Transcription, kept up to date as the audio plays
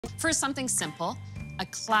For something simple, a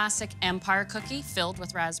classic Empire cookie filled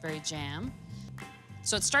with raspberry jam.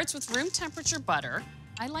 So it starts with room temperature butter.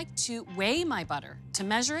 I like to weigh my butter to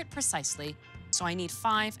measure it precisely, so I need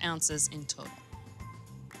 5 ounces in total.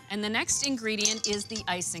 And the next ingredient is the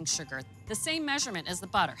icing sugar, the same measurement as the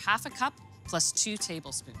butter, 1/2 cup plus 2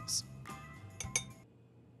 tablespoons.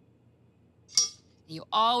 You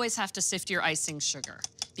always have to sift your icing sugar.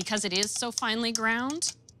 Because it is so finely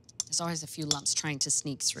ground, there's always a few lumps trying to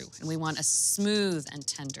sneak through, and we want a smooth and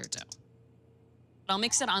tender dough. I'll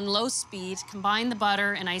mix it on low speed, combine the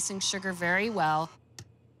butter and icing sugar very well.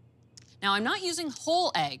 Now, I'm not using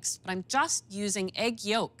whole eggs, but I'm just using egg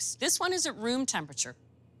yolks. This one is at room temperature.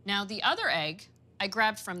 Now, the other egg I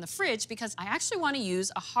grabbed from the fridge because I actually want to use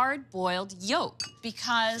a hard-boiled yolk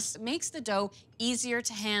because it makes the dough easier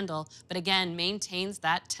to handle, but again, maintains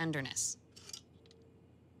that tenderness.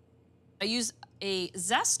 I use a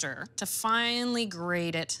zester to finely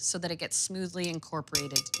grate it so that it gets smoothly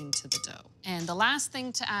incorporated into the dough. And the last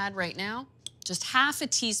thing to add right now, just 1/2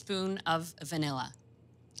 teaspoon of vanilla.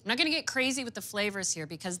 I'm not gonna get crazy with the flavors here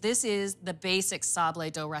because this is the basic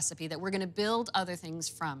sablé dough recipe that we're gonna build other things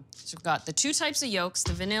from. So we've got the 2 types of yolks,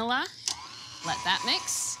 the vanilla, let that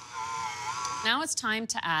mix. Now it's time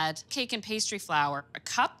to add cake and pastry flour, 1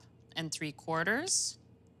 cup and 3/4.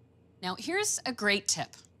 Now here's a great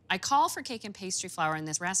tip. I call for cake and pastry flour in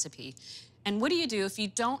this recipe. And what do you do if you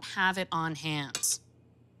don't have it on hand?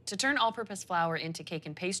 To turn all-purpose flour into cake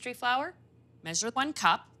and pastry flour, measure 1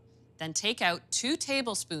 cup, then take out 2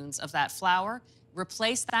 tablespoons of that flour,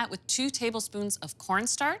 replace that with 2 tablespoons of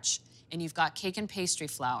cornstarch, and you've got cake and pastry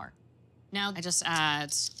flour. Now I just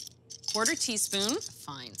add 1/4 teaspoon of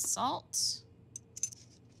fine salt.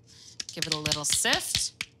 Give it a little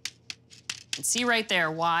sift. And see right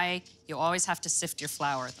there why you always have to sift your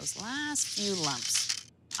flour, those last few lumps.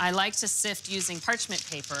 I like to sift using parchment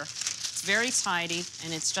paper. It's very tidy,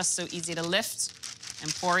 and it's just so easy to lift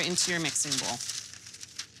and pour into your mixing bowl.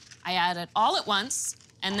 I add it all at once,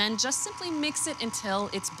 and then just simply mix it until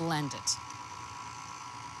it's blended.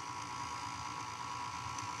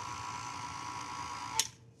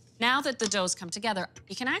 Now that the dough's come together,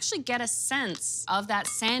 you can actually get a sense of that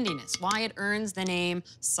sandiness, why it earns the name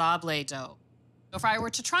sablé dough. If I were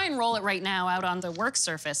to try and roll it right now out on the work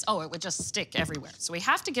surface, it would just stick everywhere. So we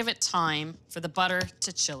have to give it time for the butter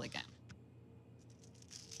to chill again.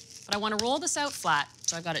 But I want to roll this out flat,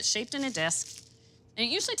 so I've got it shaped in a disc. And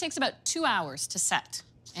it usually takes about 2 hours to set.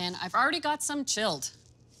 And I've already got some chilled.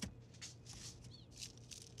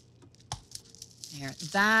 There,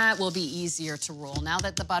 that will be easier to roll now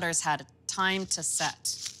that the butter's had time to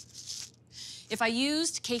set. If I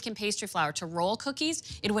used cake and pastry flour to roll cookies,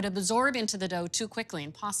 it would absorb into the dough too quickly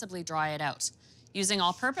and possibly dry it out. Using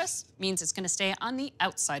all-purpose means it's gonna stay on the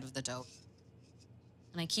outside of the dough.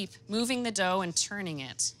 And I keep moving the dough and turning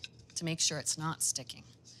it to make sure it's not sticking.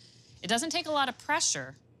 It doesn't take a lot of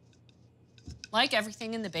pressure. Like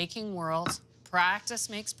everything in the baking world, practice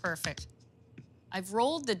makes perfect. I've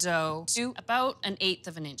rolled the dough to about 1/8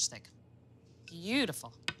 of an inch thick.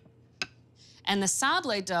 Beautiful. And the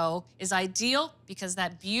sablé dough is ideal because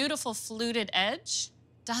that beautiful fluted edge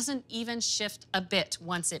doesn't even shift a bit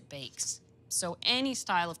once it bakes. So any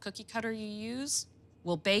style of cookie cutter you use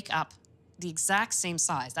will bake up the exact same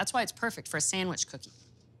size. That's why it's perfect for a sandwich cookie.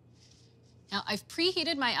 Now, I've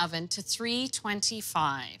preheated my oven to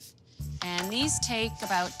 325, and these take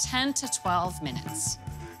about 10 to 12 minutes.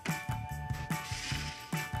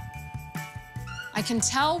 I can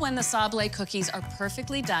tell when the sablé cookies are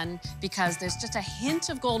perfectly done because there's just a hint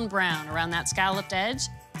of golden brown around that scalloped edge.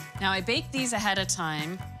 Now, I baked these ahead of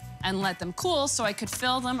time and let them cool so I could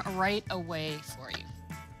fill them right away for you.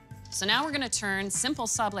 So now we're gonna turn simple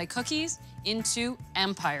sablé cookies into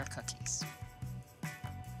Empire cookies.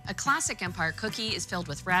 A classic Empire cookie is filled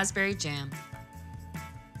with raspberry jam.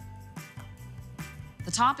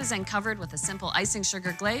 The top is then covered with a simple icing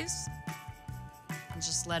sugar glaze. And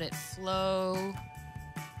just let it flow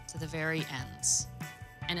to the very ends.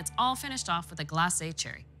 And it's all finished off with a glacée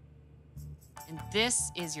cherry. And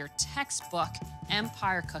this is your textbook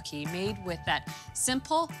Empire cookie made with that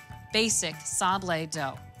simple, basic sablé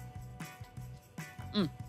dough.